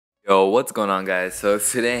Yo, what's going on, guys? So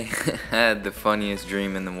today I had the funniest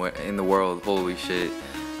dream in the world. Holy shit.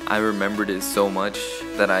 I remembered it so much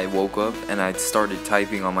that I woke up and I started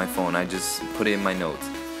typing on my phone. I just put it in my notes.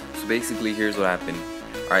 So basically, here's what happened.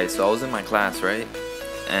 Alright, so I was in my class, right?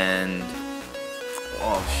 And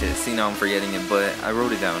oh shit, see, now I'm forgetting it, but I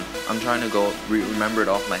wrote it down. I'm trying to go remember it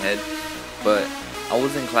off my head, but I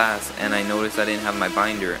was in class and I noticed I didn't have my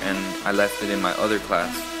binder and I left it in my other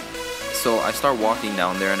class. So I start walking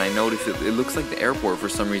down there and I notice it looks like the airport for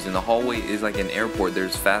some reason. The hallway is like an airport.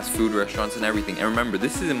 There's fast food restaurants and everything. And remember,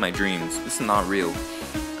 this is in my dreams. This is not real.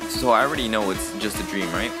 So I already know it's just a dream,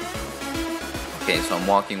 right? Okay, so I'm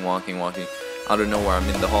walking. Out of nowhere, I'm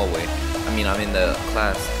in the hallway. I'm in the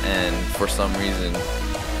class, and for some reason,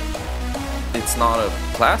 it's not a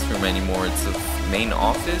classroom anymore. It's a main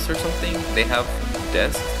office or something. They have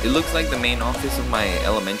desks. It looks like the main office of my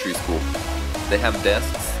elementary school. They have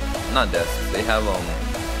desks. Not desks, they have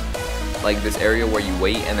like this area where you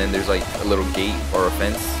wait, and then there's like a little gate or a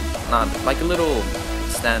fence, not like a little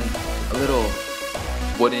stand, a little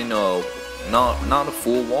wooden not a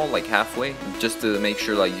full wall, like halfway, just to make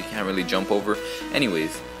sure like you can't really jump over.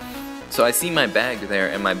 Anyways, so I see my bag there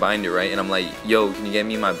and my binder, right? And I'm like, yo, can you get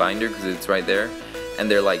me my binder, because it's right there? And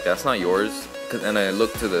they're like, that's not yours. And I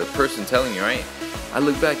look to the person telling me, right? I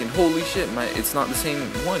look back and holy shit, it's not the same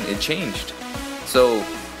one, it changed. So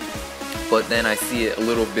but then I see it a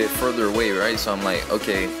little bit further away, right? So I'm like,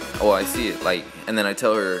 okay, oh, I see it, like, and then I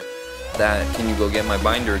tell her that, can you go get my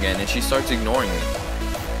binder again? And she starts ignoring me.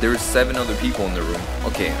 There's 7 other people in the room.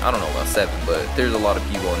 Okay, I don't know about 7, but there's a lot of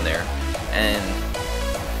people in there. And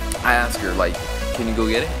I ask her, like, can you go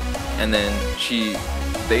get it? And then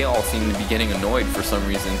they all seem to be getting annoyed for some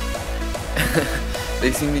reason.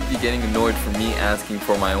 They seem to be getting annoyed for me asking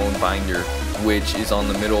for my own binder, which is on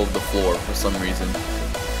the middle of the floor for some reason.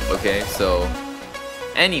 Okay, so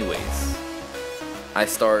anyways, I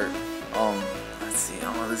start let's see,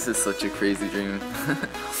 oh, this is such a crazy dream.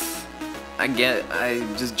 I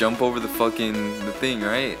just jump over the thing,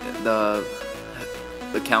 right? The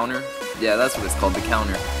counter. Yeah, that's what it's called, the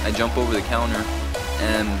counter. I jump over the counter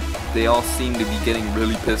and they all seem to be getting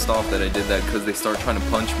really pissed off that I did that, because they start trying to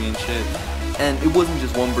punch me and shit. And it wasn't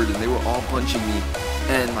just one person, they were all punching me.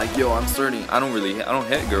 And like, yo, I don't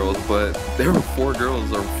hit girls, but there were 4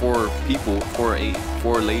 girls or 4 people,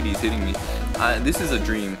 4 ladies hitting me. This is a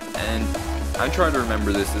dream, and I try to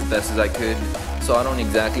remember this as best as I could, so I don't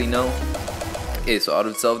exactly know. Okay, so out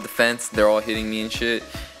of self-defense, they're all hitting me and shit,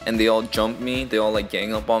 and they all jump me, they all like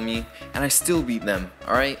gang up on me, and I still beat them,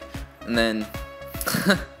 alright? And then,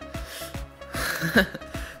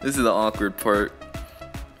 this is the awkward part.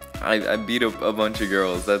 I beat up a bunch of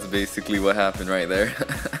girls. That's basically what happened right there.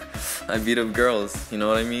 I beat up girls, you know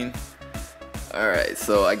what I mean? Alright,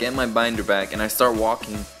 so I get my binder back and I start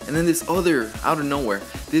walking, and then this other, out of nowhere,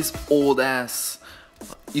 this old ass,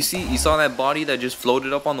 you saw that body that just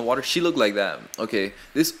floated up on the water? She looked like that. Okay,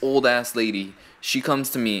 this old ass lady, she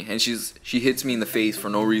comes to me and she hits me in the face for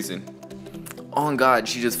no reason. Oh God,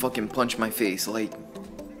 she just fucking punched my face, like,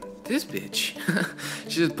 this bitch.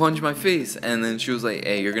 She just punched my face, and then she was like,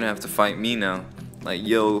 hey, you're gonna have to fight me now. Like,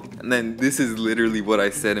 yo. And then this is literally what I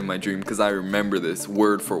said in my dream, because I remember this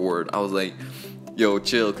word for word. I was like, yo,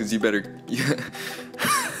 chill, because you better you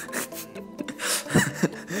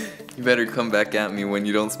better come back at me when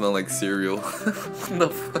you don't smell like cereal. What the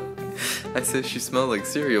fuck? I said she smelled like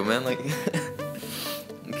cereal, man. Like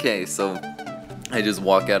okay, so I just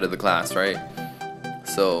walk out of the class, right?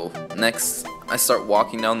 So next I start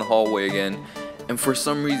walking down the hallway again, and for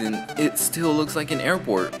some reason it still looks like an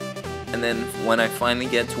airport. And then when I finally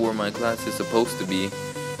get to where my class is supposed to be,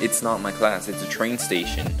 it's not my class, it's a train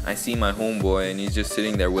station. I see my homeboy and he's just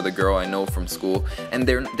sitting there with a girl I know from school, and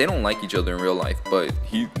they don't like each other in real life, but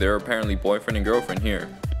they're apparently boyfriend and girlfriend here.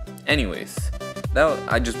 Anyways,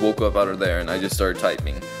 I just woke up out of there and I just started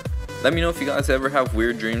typing. Let me know if you guys ever have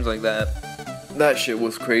weird dreams like that. That shit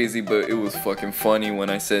was crazy, but it was fucking funny when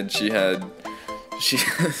I said she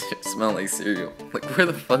smelled like cereal. Like, where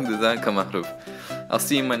the fuck does that come out of? I'll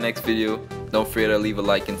see you in my next video. Don't forget to leave a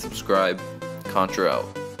like and subscribe. Contra out.